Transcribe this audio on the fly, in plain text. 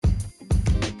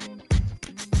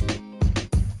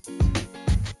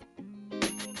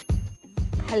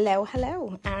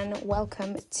Hello, and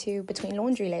welcome to Between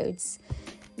Laundry Loads.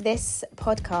 This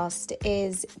podcast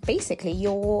is basically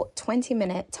your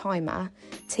 20-minute timer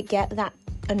to get that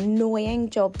annoying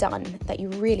job done that you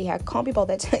really can't be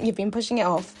bothered. You've been pushing it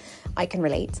off. I can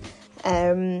relate.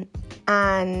 And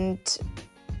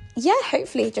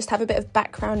hopefully just have a bit of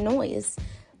background noise,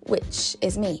 which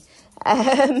is me.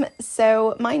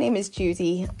 So my name is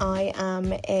Judy. I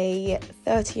am a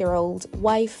 30-year-old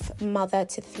wife, mother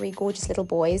to 3 gorgeous little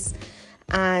boys,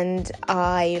 and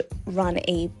I run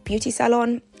a beauty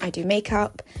salon. I do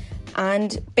makeup,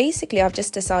 and basically I've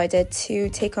just decided to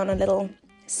take on a little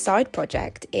side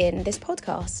project in this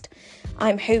podcast.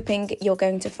 I'm hoping you're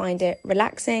going to find it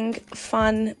relaxing,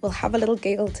 fun, we'll have a little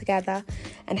giggle together,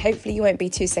 and hopefully you won't be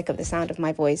too sick of the sound of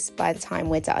my voice by the time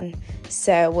we're done.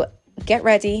 So get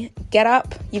ready, get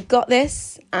up, you've got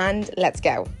this, and let's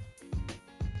go.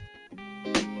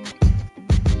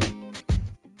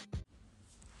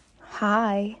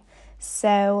 Hi.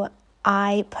 So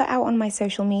I put out on my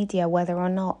social media whether or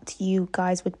not you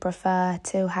guys would prefer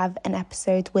to have an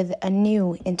episode with a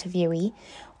new interviewee,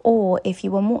 or if you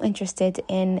were more interested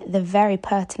in the very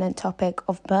pertinent topic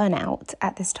of burnout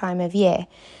at this time of year,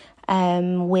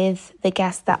 with the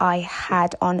guest that I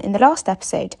had on in the last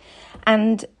episode.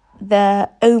 And the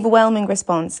overwhelming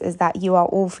response is that you are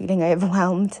all feeling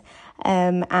overwhelmed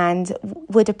and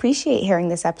would appreciate hearing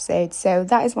this episode. So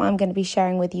that is what I'm going to be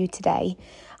sharing with you today.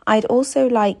 I'd also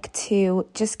like to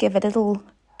just give a little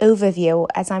overview,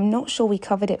 as I'm not sure we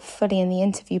covered it fully in the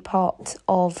interview part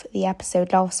of the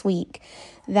episode last week,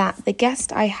 that the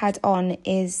guest I had on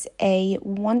is a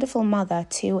wonderful mother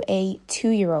to a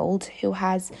 2-year-old who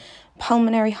has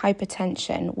pulmonary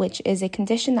hypertension, which is a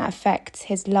condition that affects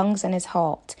his lungs and his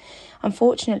heart.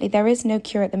 Unfortunately, there is no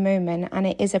cure at the moment, and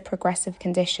it is a progressive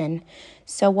condition.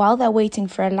 So while they're waiting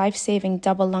for a life-saving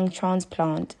double lung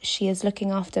transplant, she is looking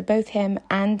after both him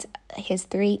and his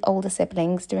 3 older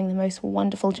siblings, doing the most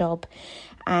wonderful job.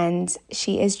 And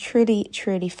she is truly,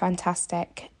 truly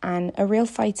fantastic and a real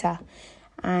fighter.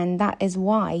 And that is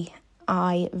why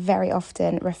I very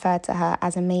often refer to her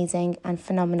as amazing and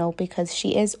phenomenal, because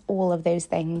she is all of those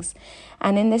things.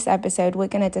 And in this episode, we're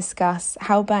going to discuss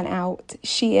how burnt out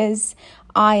she is,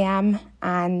 I am,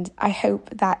 and I hope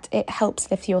that it helps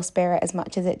lift your spirit as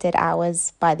much as it did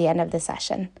ours by the end of the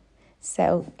session.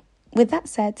 So with that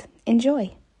said,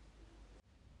 enjoy.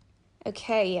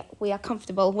 Okay, we are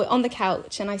comfortable. We're on the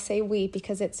couch, and I say we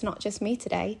because it's not just me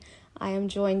today. I am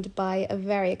joined by a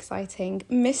very exciting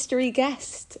mystery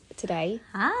guest today.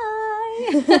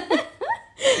 Hi!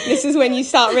 This is when you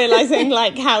start realising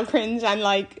like how cringe and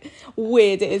like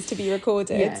weird it is to be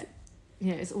recorded.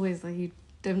 Yeah, it's always like you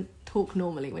don't talk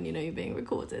normally when you know you're being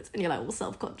recorded, and you're like all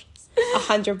self-conscious.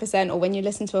 100%, or when you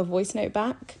listen to a voice note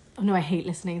back. Oh no, I hate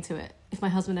listening to it. If my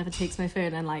husband ever takes my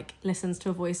phone and like listens to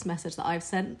a voice message that I've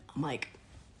sent, I'm like,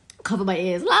 cover my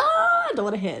ears. I don't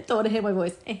want to hear my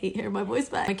voice. I hate hearing my voice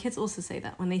back. My kids also say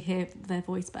that when they hear their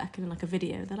voice back in like a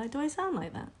video, they're like, do I sound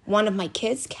like that? One of my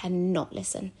kids cannot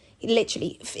listen.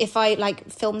 Literally, if I like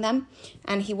film them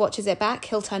and he watches it back,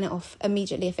 he'll turn it off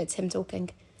immediately if it's him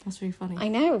talking. That's really funny. I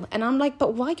know. And I'm like,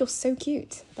 but why? You're so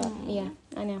cute. But yeah,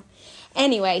 I know.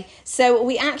 Anyway, so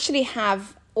we actually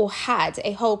have or had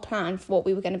a whole plan for what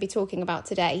we were going to be talking about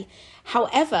today.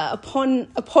 However, upon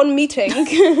meeting,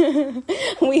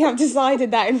 we have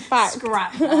decided that in fact,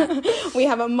 scrap that. We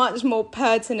have a much more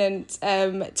pertinent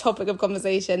topic of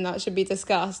conversation that should be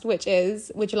discussed, which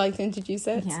is, would you like to introduce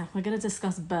it? Yeah, we're going to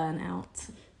discuss burnout.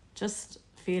 Just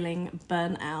feeling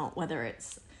burnt out, whether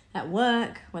it's at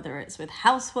work, whether it's with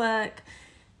housework,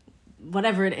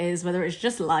 whatever it is, whether it's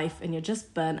just life and you're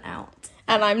just burnt out.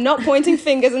 And I'm not pointing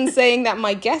fingers and saying that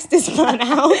my guest is burnt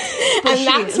out. And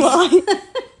that's why.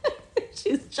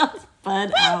 She's just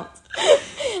burnt out.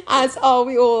 As are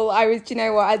we all. You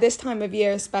know what, at this time of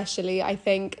year especially, I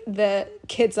think the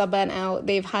kids are burnt out.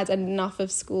 They've had enough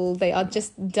of school. They are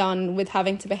just done with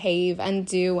having to behave and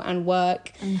do and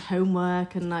work. And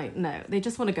homework and like, no, they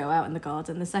just want to go out in the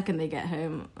garden. The second they get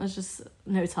home, there's just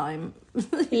no time.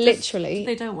 Literally.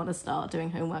 They don't want to start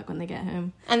doing homework when they get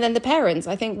home. And then the parents,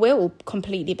 I think, will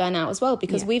completely burn out as well,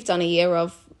 because we've done a year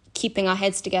of keeping our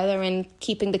heads together and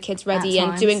keeping the kids ready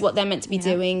and doing what they're meant to be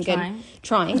doing and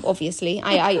trying, obviously.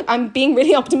 I'm being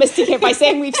really optimistic here by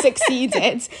saying we've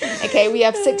succeeded. Okay, we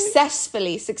have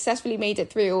successfully made it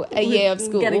through a year of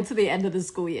school. Getting to the end of the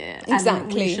school year.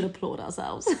 Exactly. And we should applaud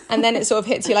ourselves. And then it sort of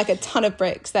hits you like a ton of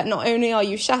bricks that not only are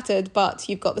you shattered, but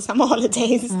you've got the summer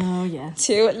holidays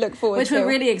to look forward to. Which we're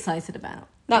really excited about.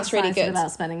 That's really good.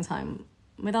 About spending time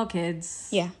with our kids.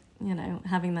 Yeah. You know,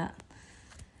 having that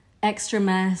extra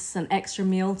mess, an extra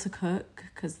meal to cook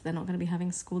because they're not going to be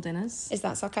having school dinners. Is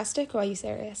that sarcastic or are you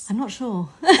serious? I'm not sure.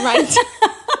 Right.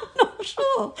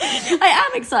 Sure. I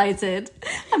am excited.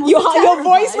 Your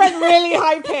voice went really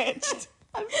high pitched.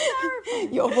 I'm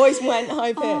terrified. Your voice went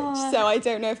high pitched, so I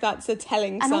don't know if that's a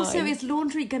telling sign. And also, is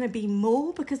laundry going to be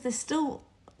more because they're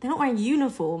not wearing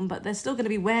uniform, but they're still going to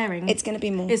be wearing. It's going to be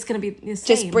more. It's going to be the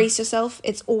same. Just brace yourself.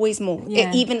 It's always more.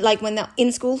 Yeah. Even like when they're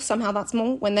in school, somehow that's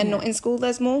more. When they're not in school,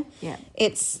 there's more. Yeah.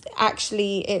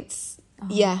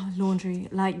 Laundry.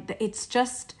 Like it's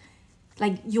just.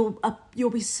 Like, you'll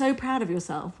be so proud of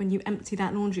yourself when you empty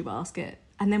that laundry basket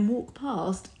and then walk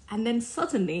past and then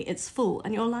suddenly it's full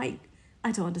and you're like,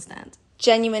 I don't understand.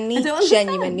 Genuinely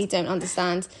don't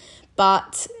understand.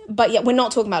 But yeah, we're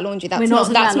not talking about laundry. That's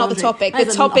not the topic. The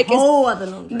topic is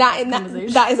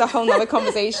that is a whole nother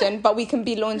conversation. But we can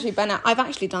be laundry burnout. I've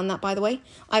actually done that, by the way.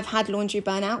 I've had laundry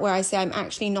burnout where I say I'm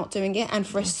actually not doing it, and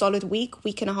for a solid week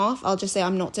and a half, I'll just say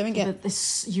I'm not doing it.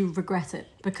 But you regret it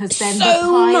because then the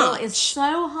pile is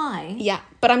so high. Yeah,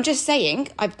 but I'm just saying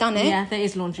I've done it. Yeah, there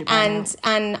is laundry burnout,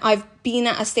 and I've been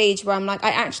at a stage where I'm like,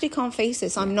 I actually can't face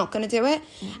this. I'm not going to do it.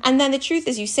 Yeah. And then the truth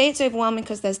is, you say it's overwhelming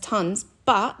because there's tons,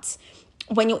 but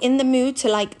when you're in the mood to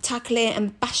like tackle it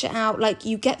and bash it out, like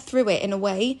you get through it in a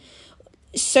way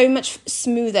so much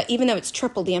smoother, even though it's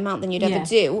triple the amount than you'd ever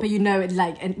do. But you know, it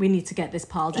like, and we need to get this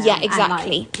pile down. Yeah,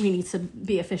 exactly. And, like, we need to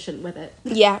be efficient with it.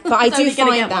 Yeah, but I do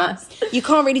find that you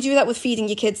can't really do that with feeding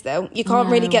your kids, though. You can't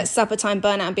really get supper time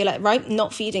burnout and be like, right,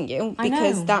 not feeding you,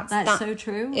 because that's so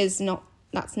true.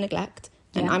 That's neglect,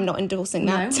 and I'm not endorsing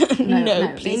that.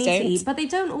 No, please they need don't. to eat, but they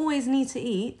don't always need to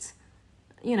eat.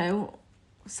 You know,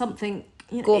 something.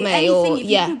 Gourmet if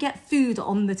you can get food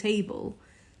on the table,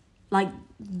 like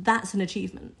that's an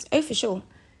achievement. Oh, for sure.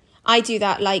 I do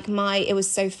that. Like it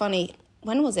was so funny.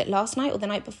 When was it? Last night or the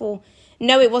night before?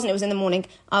 No, it wasn't. It was in the morning.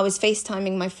 I was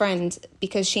FaceTiming my friend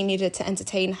because she needed to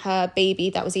entertain her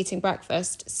baby that was eating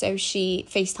breakfast. So she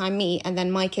FaceTimed me, and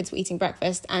then my kids were eating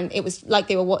breakfast, and it was like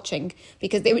they were watching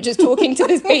because they were just talking to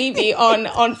this baby on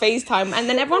FaceTime. And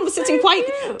then everyone was sitting quite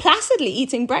placidly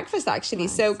eating breakfast, actually.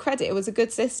 Nice. So credit, it was a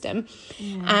good system.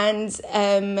 Yeah.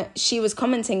 And she was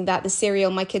commenting that the cereal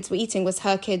my kids were eating was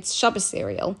her kids' Shabbos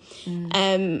cereal,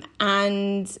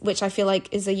 and which I feel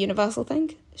like is a universal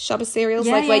thing. Shabbos cereals,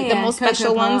 the more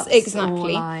special ones.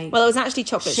 Exactly. Well, it was actually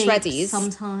chocolate shreddies.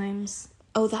 Sometimes.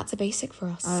 Oh, that's a basic for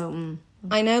us.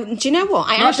 I know. Do you know what?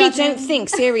 I actually don't think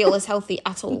cereal is healthy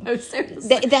at all. No,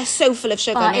 seriously. They're so full of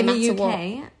sugar. But in the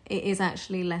UK, it is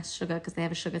actually less sugar because they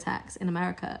have a sugar tax. In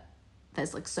America,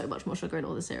 there's like so much more sugar in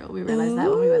all the cereal. We realised that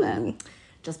when we were there.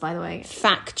 Just by the way.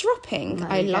 Fact dropping.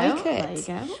 I like it.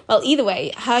 There you go. Well, either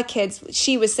way, her kids,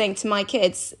 she was saying to my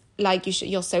kids, like,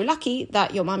 you're so lucky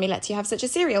that your mommy lets you have such a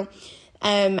cereal.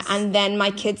 And then my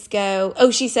kids go,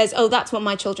 she says, that's what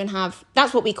my children have.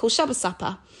 That's what we call Shabbos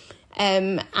supper.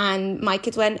 And my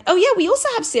kids went, we also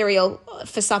have cereal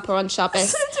for supper on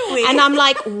Shabbos. So do we. And I'm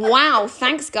like, wow,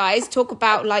 thanks guys. Talk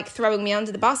about like throwing me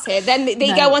under the bus here. Then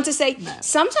they go on to say,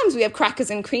 sometimes we have crackers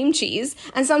and cream cheese,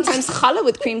 and sometimes challah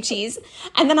with cream cheese.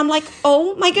 And then I'm like,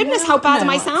 oh my goodness, how bad am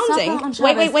I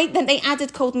sounding? Wait. Then they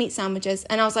added cold meat sandwiches,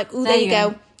 and I was like, there you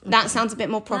go. That sounds a bit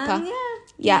more proper.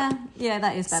 Yeah,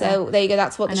 that is better. So there you go.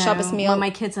 That's what the Shabbos meal. Well,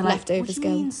 my kids are like, leftovers what do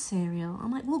you mean cereal?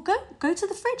 I'm like, well, go to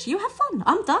the fridge. You have fun.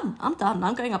 I'm done.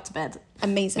 I'm going up to bed.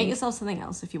 Amazing. Make yourself something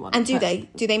else if you want. And do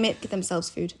they make themselves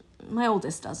food? My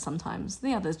oldest does sometimes.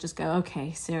 The others just go,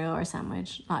 okay, cereal or a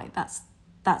sandwich. Like that's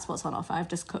what's on offer. I've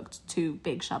just cooked 2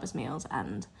 big Shabbos meals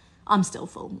and I'm still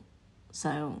full.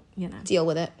 So, deal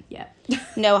with it. Yeah.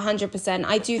 No, 100%.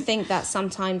 I do think that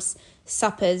sometimes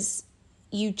suppers,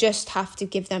 you just have to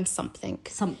give them something.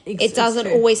 It doesn't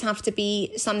always have to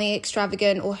be something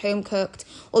extravagant or home cooked.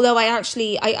 Although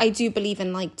I do believe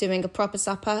in like doing a proper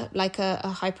supper, like a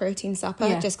high protein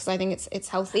supper, just because I think it's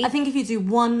healthy. I think if you do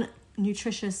one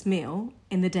nutritious meal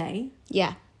in the day,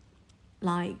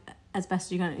 like as best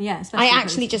as you can, I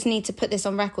actually just need to put this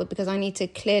on record because I need to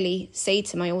clearly say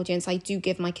to my audience, I do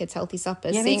give my kids healthy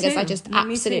suppers, seeing as I just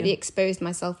absolutely exposed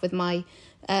myself with my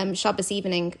Shabbos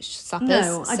evening suppers.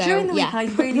 No, during the week I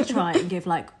really try and give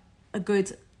like a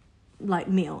good like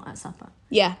meal at supper.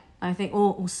 Yeah, I think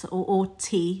or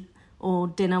tea or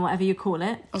dinner, whatever you call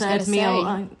it. Third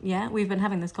meal. We've been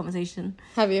having this conversation.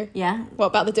 Have you? Yeah. What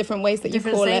about the different ways that you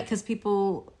call it? Because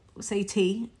people say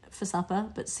tea for supper,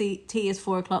 but tea is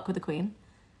 4:00 with the Queen.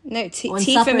 No, tea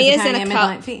for me is in a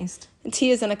cup. Feast.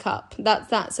 Tea is in a cup.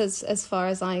 That's as far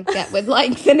as I get with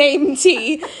like the name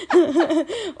tea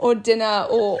or dinner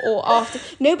or after.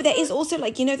 No, but there is also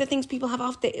like, the things people have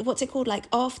after, what's it called? Like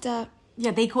after. Yeah,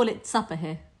 they call it supper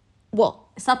here. What?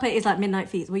 supper is like midnight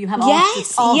feast where you have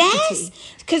Yes, after yes. tea.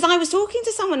 Because I was talking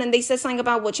to someone and they said something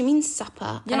about, what do you mean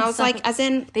supper? Yeah, and I was supper. like, as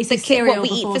in They say what we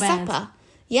eat cereal for before bed. supper.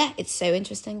 Yeah, it's so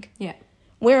interesting. Yeah.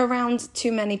 We're around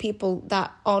too many people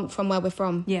that aren't from where we're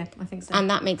from. Yeah, I think so. And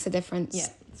that makes a difference. Yeah,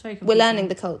 it's very We're confusing. learning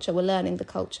the culture. We're learning the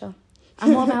culture.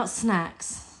 And what about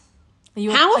snacks?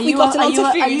 How have we gotten onto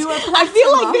food? I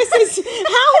feel like this is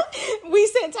how we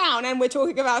sit down and we're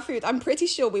talking about food. I'm pretty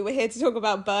sure we were here to talk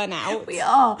about burnout. We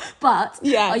are, but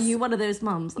Yes. are you one of those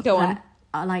mums Go on. that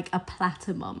are like a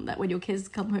platter mum, that when your kids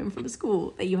come home from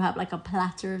school that you have like a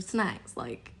platter of snacks?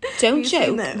 Like, Don't have you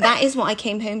seen joke. That is what I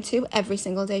came home to every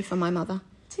single day from my mother.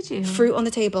 Did you? Fruit on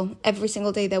the table. Every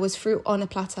single day there was fruit on a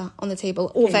platter on the table,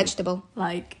 or vegetable.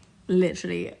 Like,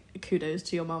 literally, kudos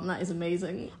to your mum. That is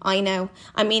amazing. I know.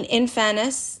 I mean, in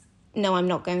fairness, no, I'm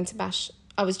not going to bash.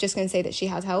 I was just going to say that she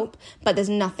had help, but there's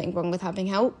nothing wrong with having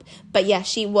help. But yeah,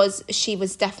 she was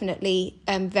definitely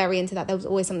very into that. There was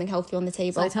always something healthy on the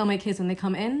table. So I tell my kids when they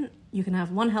come in, you can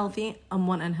have one healthy and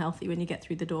one unhealthy when you get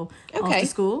through the door Okay. after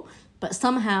school. But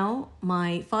somehow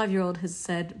my 5-year-old has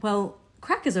said, well,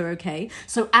 crackers are okay,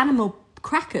 so animal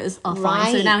crackers are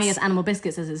fine. So Right. now he has animal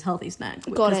biscuits as his healthy snack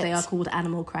because it. they are called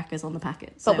animal crackers on the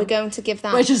packet. But So we're going to give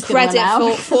that we're just gonna credit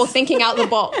allow- for thinking out the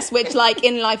box, which, like,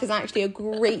 in life is actually a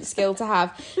great skill to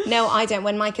have. No, I don't.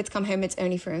 When my kids come home, it's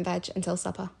only fruit and veg until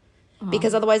supper.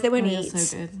 Because otherwise they won't you're eat.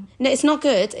 so good. No, it's not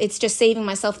good. It's just saving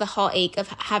myself the heartache of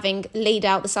having laid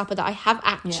out the supper that I have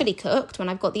actually cooked when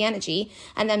I've got the energy,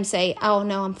 and then say, oh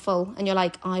no, I'm full. And you're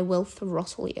like, I will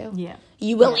throttle you. Yeah.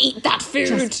 You will eat that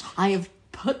food. I have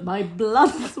put my blood,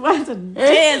 sweat and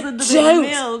tears into this Don't.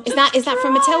 meal. Is that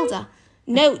from Matilda?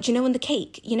 No, do you know in the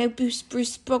cake? You know Bruce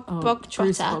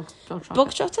Bogtrotter?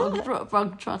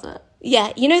 Bogtrotter.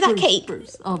 Yeah, you know that Bruce, cake?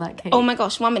 Bruce. Oh, that cake. Oh my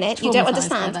gosh, 1 minute. You don't Traumatised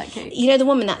by understand. that cake. You know the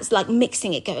woman that's like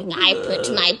mixing it, going, I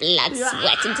put my blood,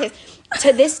 sweat and tears.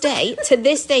 To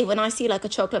this day, when I see like a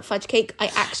chocolate fudge cake,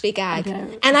 I actually gag.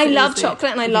 Okay. And I love Seriously.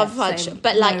 chocolate and I love Yeah, fudge, same.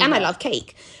 but like, No, and I but- love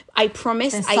cake. I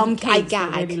promise, There's I some cakes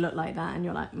gag. that really look like that, and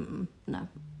you're like, no.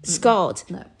 Scarred.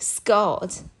 No.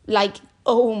 Scarred. Like,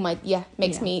 oh my,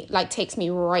 makes Yeah. me, like, takes me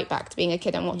right back to being a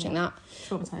kid and watching that.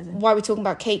 Traumatizing. Why are we talking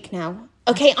about cake now?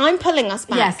 Okay, I'm pulling us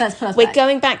back. Yes, let's pull us We're back.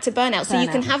 going back to burnout. So you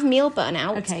can Burnout. have meal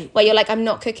burnout, Okay. where you're like, I'm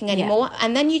not cooking anymore.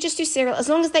 And then you just do cereal. As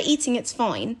long as they're eating, it's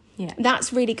fine. Yeah.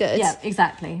 That's really good. Yeah,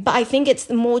 exactly. But I think it's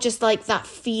more just like that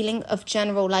feeling of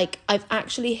general, like, I've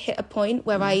actually hit a point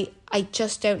where I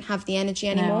just don't have the energy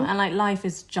anymore. No, and like life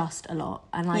is just a lot,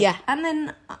 and like Yeah. and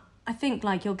then I think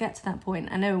like you'll get to that point.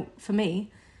 I know for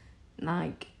me,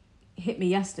 like, hit me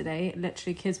yesterday.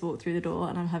 Literally, kids walked through the door,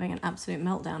 and I'm having an absolute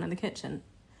meltdown in the kitchen,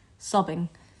 sobbing,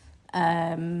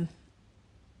 and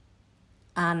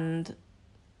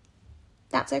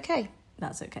That's okay.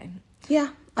 that's okay. Yeah,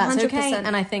 That's 100%. okay.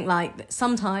 And I think like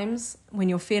sometimes when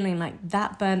you're feeling like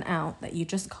that burnt out that you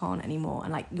just can't anymore,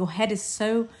 and like your head is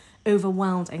so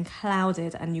overwhelmed and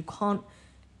clouded, and you can't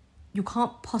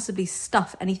possibly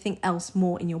stuff anything else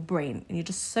more in your brain, and you're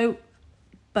just so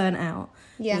burnt out.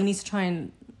 Yeah. You need to try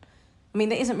and, I mean,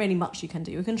 there isn't really much you can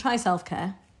do. You can try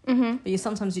self-care, but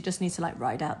sometimes you just need to like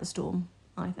ride out the storm,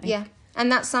 I think. Yeah. And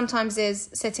that sometimes is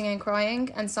sitting and crying,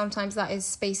 and sometimes that is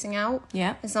spacing out.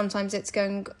 Yeah. And sometimes it's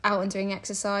going out and doing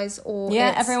exercise, or Yeah,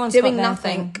 it's everyone's doing got their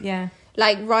nothing. thing. Yeah.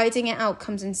 Like, riding it out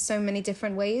comes in so many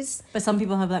different ways. But some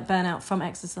people have like burnout from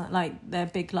exercise, like they're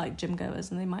big like gym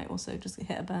goers, and they might also just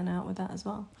hit a burnout with that as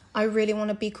well. I really want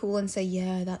to be cool and say,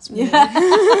 yeah, that's me.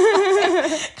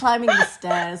 Climbing the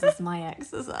stairs is my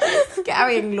exercise.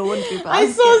 Carrying laundry baskets. I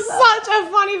saw such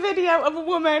a funny video of a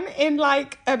woman in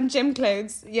like gym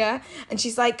clothes, yeah, and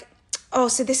she's like, oh,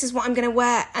 so this is what I'm gonna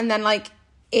wear, and then like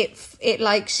it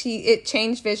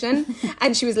changed vision,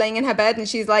 and she was laying in her bed, and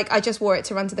she's like, I just wore it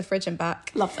to run to the fridge and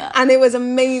back. Love that. And it was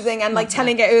amazing, and like Love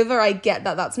telling it over, I get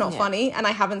that that's not Yeah. funny, and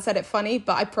I haven't said it funny,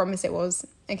 but I promise it was.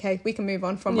 Okay, we can move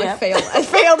on from my Yeah.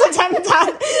 failed attempt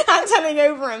at telling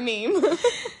over a meme.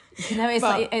 You know,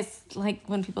 it's like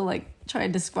when people like try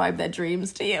and describe their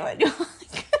dreams to you, and you're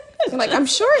Like, I'm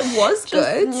sure it was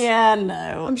good. yeah,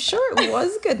 no. I'm sure it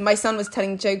was good. My son was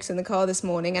telling jokes in the car this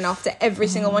morning, and after every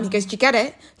single one, he goes, "Do you get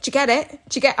it? Do you get it?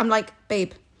 Do you get?" I'm like,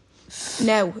 babe,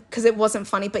 no, because it wasn't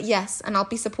funny, but yes, and I'll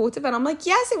be supportive. And I'm like,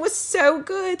 yes, it was so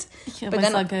good. Yeah, but my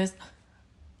then son goes,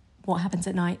 what happens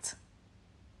at night?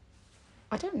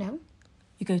 I don't know.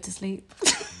 You go to sleep.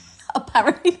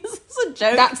 Apparently this is a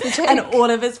joke. That's the joke. And all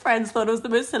of his friends thought it was the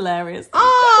most hilarious thing.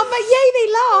 Oh, but yay,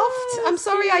 they laughed. I'm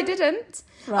sorry I didn't.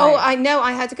 Right. Oh, I know.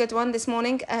 I had a good one this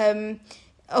morning. It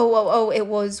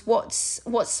was what's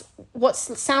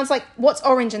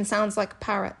orange and sounds like a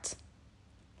parrot?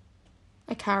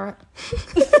 A carrot.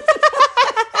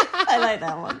 I like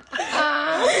that one.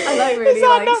 I like really. Is that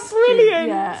like not brilliant?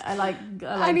 Yeah, I like.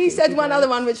 And he said one other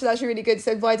one, which was actually really good.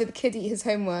 So why did the kid eat his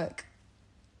homework?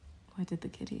 Why did the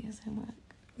kid eat his homework?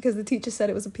 Because the teacher said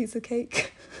it was a piece of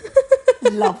cake.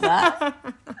 Love that.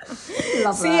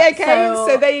 Love See, that. okay,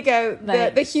 so there you go.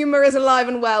 The humour is alive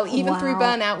and well. Even through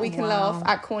Wow. burnout, we can laugh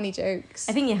at corny jokes.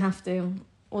 I think you have to.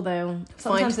 Although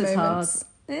sometimes Find it's moments.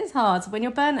 hard. It is hard. When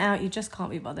you're burnt out, you just can't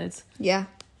be bothered. Yeah,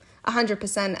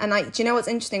 100%. And do you know what's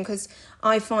interesting? Because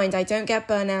I find I don't get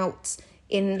burnout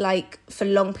in like for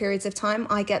long periods of time.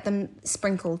 I get them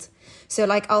sprinkled. So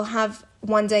like I'll have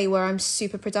one day where I'm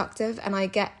super productive and I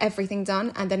get everything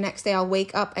done, and the next day I'll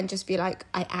wake up and just be like,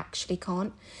 I actually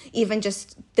can't. Even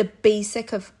just the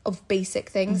basic of basic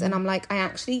things, and I'm like, I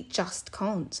actually just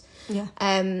can't. Yeah.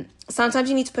 Sometimes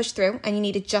you need to push through and you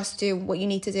need to just do what you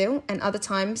need to do, and other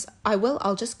times I'll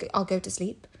go to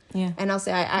sleep. Yeah. And I'll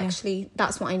say,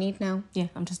 that's what I need now. Yeah,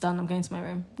 I'm just done. I'm going to my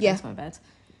room. Yeah. Going to my bed.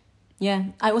 Yeah.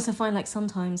 I also find like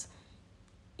sometimes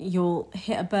you'll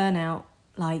hit a burnout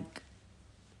like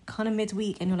kind of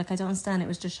midweek and you're like, I don't understand, it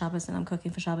was just Shabbos and I'm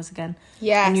cooking for Shabbos again.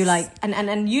 Yes. And you're like,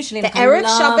 and usually the like, Erev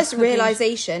Shabbos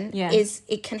realization Yeah. is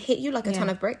it can hit you like a ton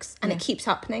Yeah. of bricks, and Yeah. it keeps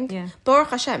happening. Yeah. Baruch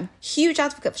Hashem, huge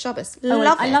advocate for Shabbos. I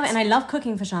love it, and I love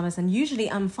cooking for Shabbos, and usually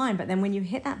I'm fine, but then when you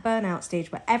hit that burnout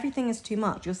stage where everything is too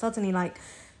much, you're suddenly like,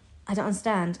 I don't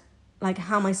understand. Like,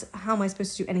 how am I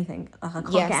supposed to do anything? Like, I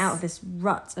can't Yes. get out of this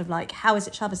rut of like, how is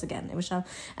it Shabbos again? It was Shabbos,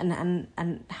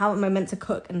 and how am I meant to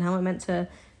cook, and how am I meant to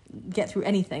get through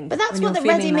anything? But that's when what the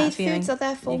you're feeling ready-made that feeling. foods are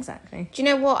there for. Exactly. Do you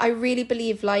know what? I really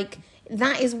believe like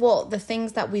that is what the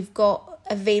things that we've got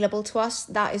available to us,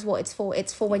 that is what it's for.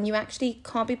 It's for when you actually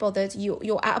can't be bothered,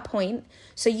 you're at a point,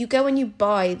 so you go and you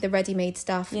buy the ready-made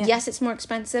stuff. Yeah. Yes, it's more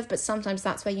expensive, but sometimes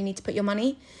that's where you need to put your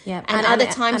money. Yeah, and other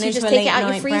times you just take it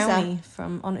out your freezer.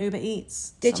 Brownie on Uber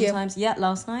Eats. Did you? Sometimes, yeah,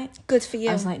 last night. Good for you.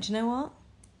 I was like, do you know what?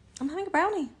 I'm having a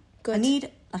brownie. Good. I need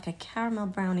like a caramel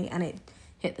brownie, and it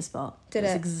hit the spot. Did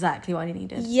That's it? exactly what I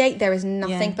needed. Yeah, there is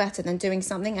nothing Yeah. better than doing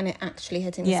something and it actually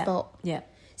hitting the Yeah. spot. Yeah.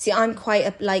 See, I'm quite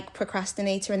a like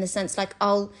procrastinator in the sense like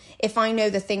if I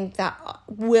know the thing that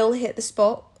will hit the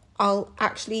spot, I'll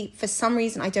actually, for some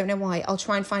reason, I don't know why, I'll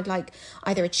try and find like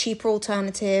either a cheaper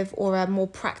alternative or a more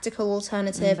practical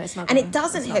alternative, But it's not and gonna- it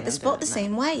doesn't it's not hit the gonna spot do the it,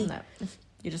 same way. No.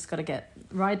 You just got to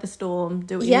ride the storm,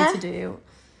 do what Yeah. you need to do.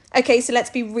 Okay, so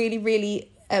let's be really, really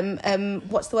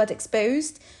what's the word,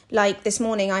 exposed. Like this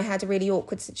morning I had a really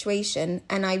awkward situation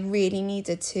and I really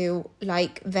needed to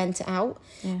like vent it out.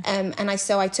 Yeah. And I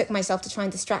took myself to try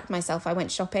and distract myself. I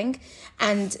went shopping,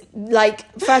 and like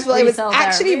first of all, it was Resale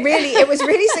actually therapy. it was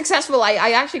really successful.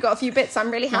 I actually got a few bits.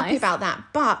 I'm really happy Nice. about that.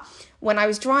 But when I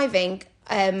was driving,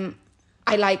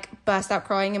 I like burst out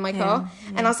crying in my car,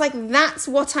 and I was like, "That's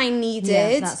what I needed."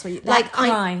 Yeah, that's what you- that like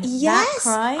cry. yes, That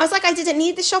cry. I was like, I didn't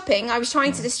need the shopping. I was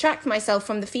trying to distract myself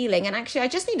from the feeling, and actually, I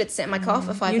just needed to sit in my car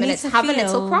for 5 You need minutes, to have a feel.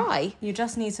 little cry. You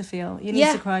just need to feel. You need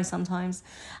Yeah. to cry sometimes,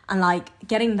 and like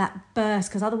getting that burst,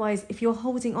 because otherwise, if you're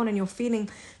holding on and you're feeling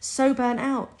so burnt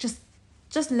out, just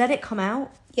let it come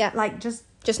out. Yeah. like just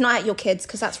Just not at your kids,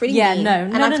 because that's really yeah, mean. no,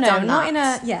 And no, I've no, done not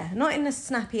that. not in a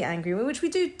snappy, angry way, which we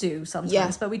do sometimes.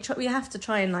 Yeah. But we have to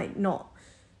try and like not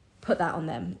put that on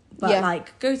them. But Yeah.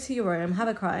 like go to your room, have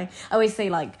a cry. I always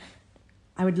say like,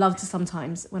 I would love to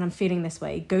sometimes when I'm feeling this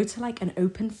way, go to like an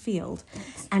open field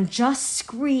and just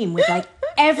scream with like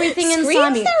everything Scream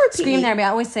inside me. therapy. Scream therapy. I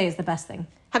always say is the best thing.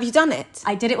 Have you done it?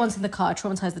 I did it once in the car,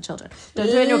 traumatized the children. Don't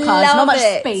do it in your car. It's not Love much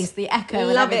it. space, the echo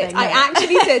and Love everything. it. I No.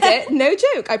 actually did it. No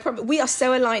joke. We are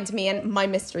so aligned, me and my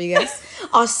mystery guest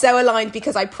are so aligned,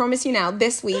 because I promise you now,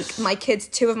 this week,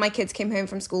 two of my kids came home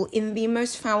from school in the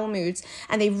most foul moods,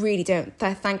 and they really don't.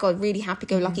 They're, thank God, really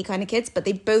happy-go-lucky kind of kids, but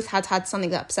they both had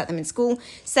something that upset them in school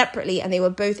separately, and they were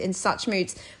both in such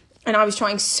moods. And I was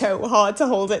trying so hard to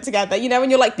hold it together, you know, when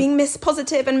you're like being miss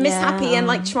positive and miss happy and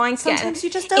like trying to Sometimes get. you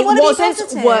just don't want to be It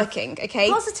positive. wasn't working, okay?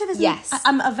 Positive is yes.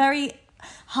 I'm a very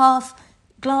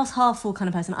glass half full kind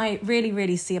of person. I really,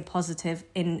 really see a positive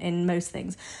in most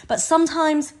things. But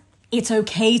sometimes it's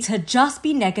okay to just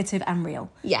be negative and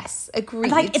real. Yes, agreed.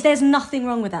 Like, there's nothing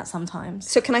wrong with that sometimes.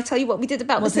 So can I tell you what we did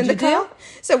about What this in the did you car? do?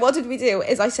 So what did we do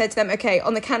is I said to them, okay,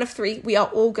 on the count of 3, we are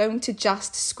all going to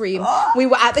just scream. We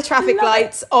were at the traffic Love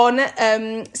lights on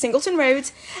Singleton Road,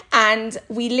 and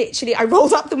I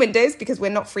rolled up the windows because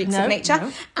we're not freaks No, of nature.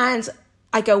 no. And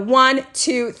I go 1,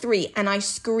 2, 3, and I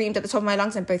screamed at the top of my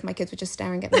lungs, and both my kids were just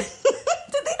staring at me.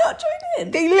 Did they not join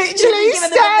in? They literally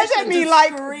stared at me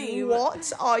like, scream.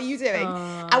 what are you doing?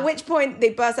 At which point they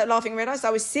burst out laughing, realised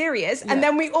I was serious, and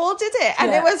then we all did it,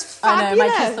 and it was fabulous. I know,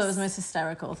 my kids thought it was the most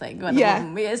hysterical thing.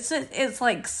 It's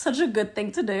like such a good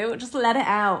thing to do. Just let it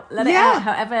out. Let it out.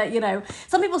 However, you know,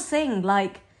 some people sing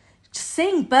like, just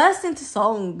sing, burst into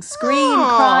songs, scream,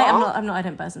 cry. I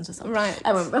don't burst into songs. Right.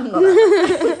 I'm not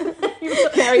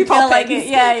that. Mary Poppins. Like it,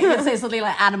 yeah, you could say something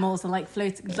like animals and like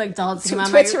floating, like dancing.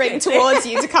 Twittering towards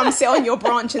you to come sit on your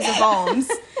branches of arms.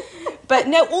 But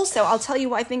no, also, I'll tell you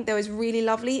what I think, though, is really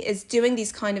lovely is doing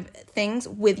these kind of things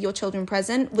with your children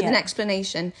present, with an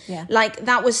explanation. Yeah. Like,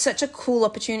 that was such a cool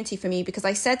opportunity for me because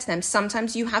I said to them,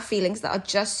 sometimes you have feelings that are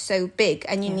just so big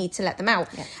and you need to let them out.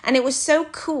 Yeah. And it was so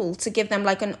cool to give them,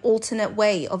 like, an alternate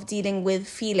way of dealing with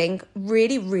feeling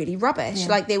really, really rubbish. Yeah.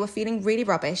 Like, they were feeling really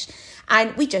rubbish.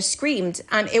 And we just screamed.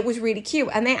 And it was really cute.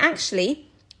 And they actually...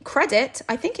 credit,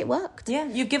 I think it worked. Yeah,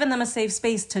 you've given them a safe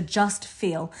space to just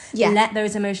feel. Yeah. Let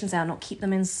those emotions out, not keep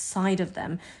them inside of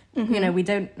them. You know, we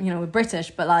don't, you know, we're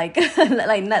British, but like,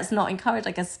 like let's not encourage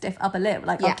like a stiff upper lip.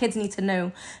 Like our kids need to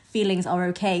know feelings are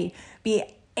okay.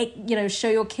 You know, show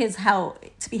your kids how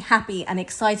to be happy and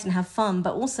excited and have fun.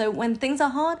 But also when things are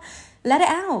hard, let it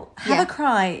out. Have a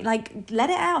cry. Like,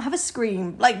 let it out. Have a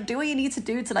scream. Like, do what you need to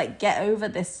do to like get over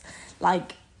this,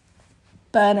 like,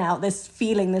 burnout, this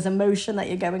feeling, this emotion that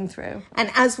you're going through. And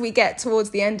as we get towards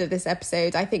the end of this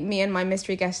episode, I think me and my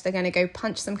mystery guest are going to go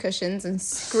punch some cushions and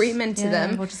scream into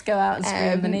them. We'll just go out and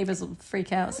scream. The neighbours will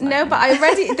freak out. No, but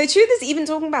the truth is, even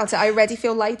talking about it, I already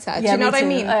feel lighter. Do you know what I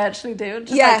mean? I actually do.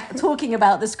 Just like talking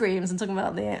about the screams and talking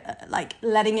about the like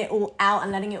letting it all out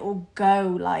and letting it all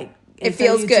go, like it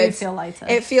feels good. Feel lighter.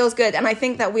 It feels good. And I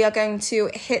think that we are going to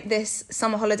hit this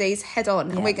summer holidays head on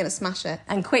and we're going to smash it.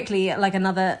 And quickly, like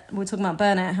we're talking about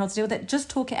burnout, how to deal with it. Just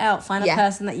talk it out. Find a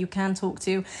person that you can talk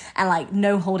to and like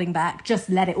no holding back. Just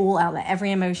let it all out. Let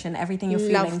every emotion, everything you're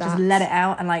feeling, just let it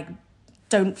out and like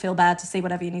don't feel bad to say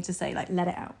whatever you need to say. Like let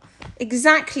it out.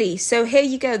 Exactly. So here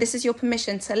you go. This is your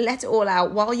permission to let it all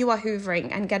out while you are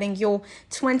hoovering and getting your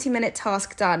 20-minute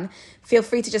task done. Feel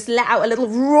free to just let out a little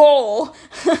roar.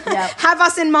 Have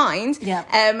us in mind.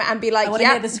 And be like,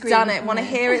 done it. Want to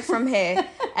hear it from here.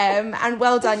 And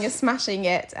well done. You're smashing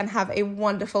it. And have a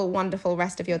wonderful, wonderful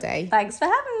rest of your day. Thanks for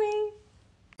having me.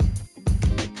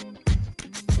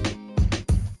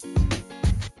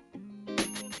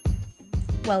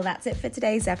 Well, that's it for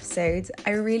today's episode.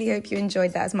 I really hope you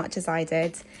enjoyed that as much as I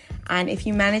did. And if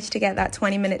you managed to get that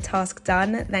 20-minute task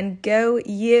done, then go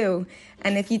you.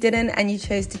 And if you didn't and you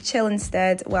chose to chill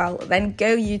instead, well, then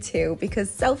go you too, because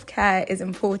self-care is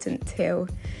important too.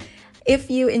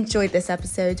 If you enjoyed this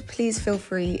episode, please feel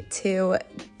free to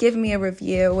give me a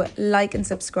review, like and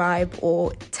subscribe,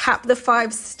 or tap the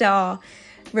 5-star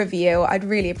review. I'd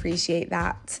really appreciate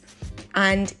that.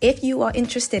 And if you are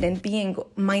interested in being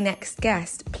my next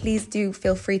guest, please do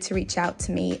feel free to reach out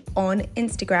to me on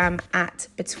Instagram at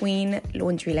Between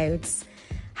Laundry Loads.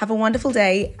 Have a wonderful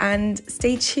day and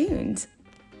stay tuned.